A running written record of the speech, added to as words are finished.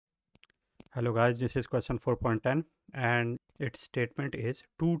Hello guys, this is question 4.10 and its statement is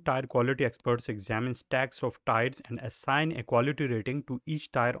two tire quality experts examine stacks of tires and assign a quality rating to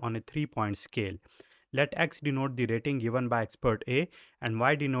each tire on a 3-point scale. Let X denote the rating given by expert A and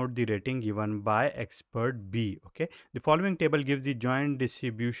Y denote the rating given by expert B. Okay, the following table gives the joint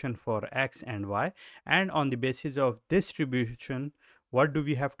distribution for X and Y, and on the basis of this distribution, what do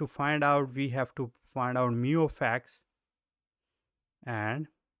we have to find out? We have to find out mu of X and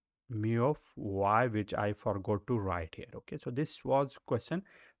mu of y, which I forgot to write here. Okay, so this was question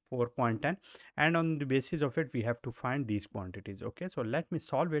 4.10, and on the basis of it we have to find these quantities. Okay, so let me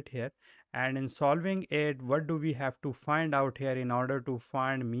solve it here, and in solving it, what do we have to find out here? In order to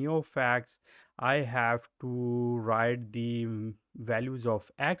find mu of x, I have to write the values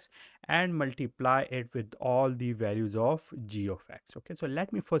of x and multiply it with all the values of g of x. Okay, so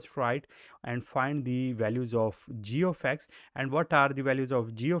let me first write and find the values of g of x. And what are the values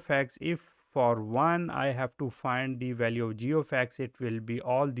of g of x? If for 1 I have to find the value of g of x, it will be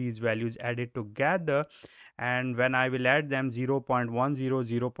all these values added together, and when I will add them 0 0.10, 0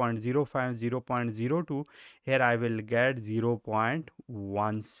 0.05, 0 0.02, here I will get 0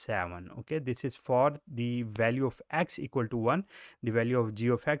 0.17. Okay, this is for the value of x equal to 1. The value of g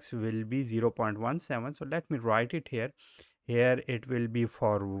of x will be 0 0.17. So let me write it here. Here it will be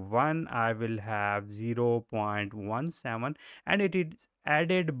for 1 I will have 0 0.17, and it is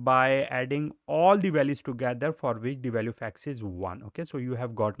added by adding all the values together, for which the value of x is 1. Okay, so you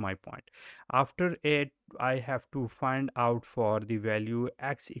have got my point. After it I have to find out for the value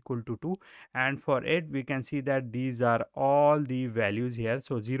x equal to 2, and for it we can see that these are all the values here.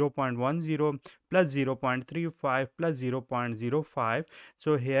 So 0 0.10 plus 0 0.35 plus 0 0.05,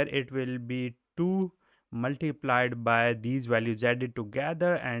 so here it will be 2 multiplied by these values added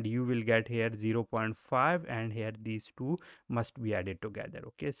together, and you will get here 0 0.5, and here these two must be added together.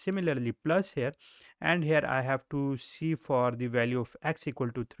 Okay, similarly plus here, and here I have to see for the value of x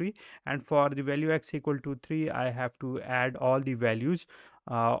equal to 3, and for the value x equal to 3 I have to add all the values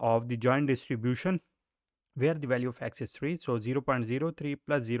of the joint distribution, where the value of x is 3. So 0 0.03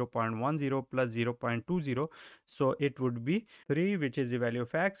 plus 0 0.10 plus 0 0.20, so it would be 3, which is the value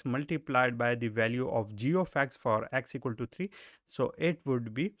of x, multiplied by the value of g of x for x equal to 3, so it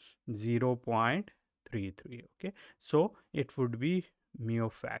would be 0 0.33. Okay, so it would be mu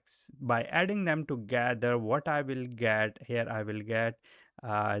of x. By adding them together, what I will get here, I will get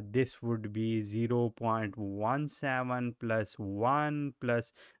this would be 0 0.17 plus 1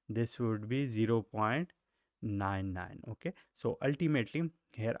 plus this would be 0 0.99. Okay, so ultimately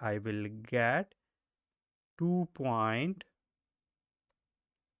here I will get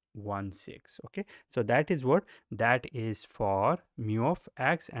 2.16. Okay, so that is what that is for mu of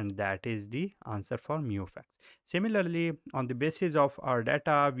x, and that is the answer for mu of x. Similarly, on the basis of our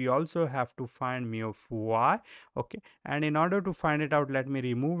data, we also have to find mu of y. Okay, and in order to find it out, let me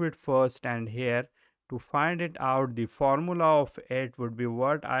remove it first, and here to find it out, the formula of it would be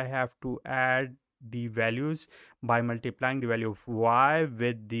what? I have to add the values by multiplying the value of y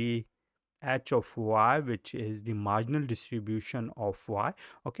with the h of y, which is the marginal distribution of y.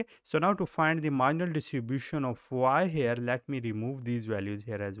 Okay, so now to find the marginal distribution of y here, let me remove these values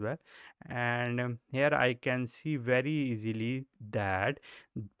here as well, and here I can see very easily that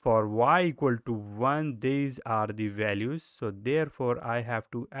for y equal to 1, these are the values, so therefore I have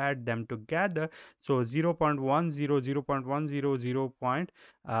to add them together. So 0 0.10, 0 0.10, 0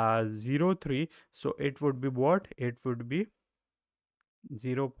 0.03, so it would be what? It would be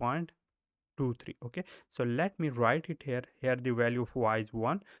 0 0.23. Okay, so let me write it here. Here the value of y is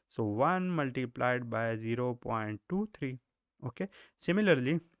 1, so 1 multiplied by 0 0.23. Okay,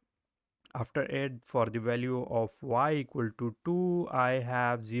 similarly after add for the value of y equal to 2, I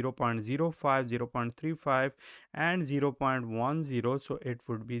have 0 0.05, 0 0.35 and 0 0.10, so it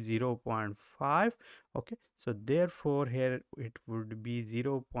would be 0 0.5. Okay, so therefore here it would be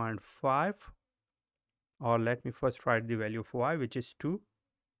 0 0.5, or let me first write the value of y, which is 2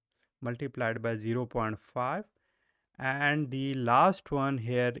 multiplied by 0 0.5, and the last one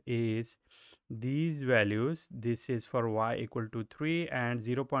here is these values. This is for y equal to 3, and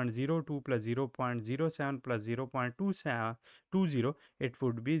 0 0.02 plus 0 0.07 plus 0 0.2720, it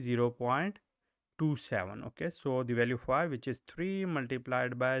would be 0 0.27. Okay, so the value of y, which is 3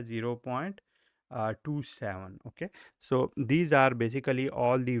 multiplied by 0 0.27. Okay, so these are basically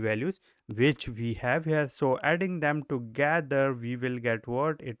all the values which we have here. So adding them together, we will get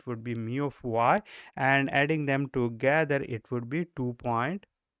what? It would be mu of y, and adding them together it would be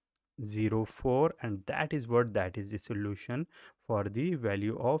 2.04, and that is what, that is the solution for the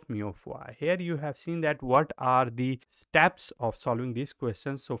value of mu of y. Here you have seen that what are the steps of solving these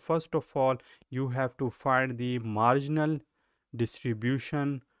questions. So first of all, you have to find the marginal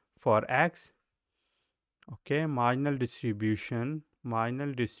distribution for x. Okay, marginal distribution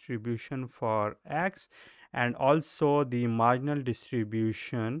for x, and also the marginal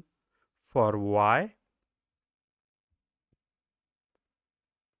distribution for y.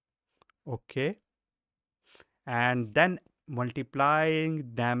 Okay, and then multiplying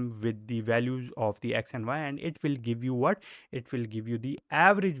them with the values of the x and y, and it will give you what? It will give you the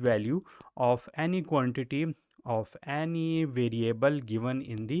average value of any quantity of any variable given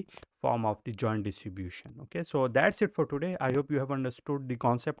in the form of the joint distribution. Okay, so that's it for today. I hope you have understood the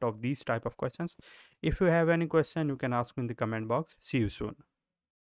concept of these type of questions. If you have any question, you can ask me in the comment box. See you soon.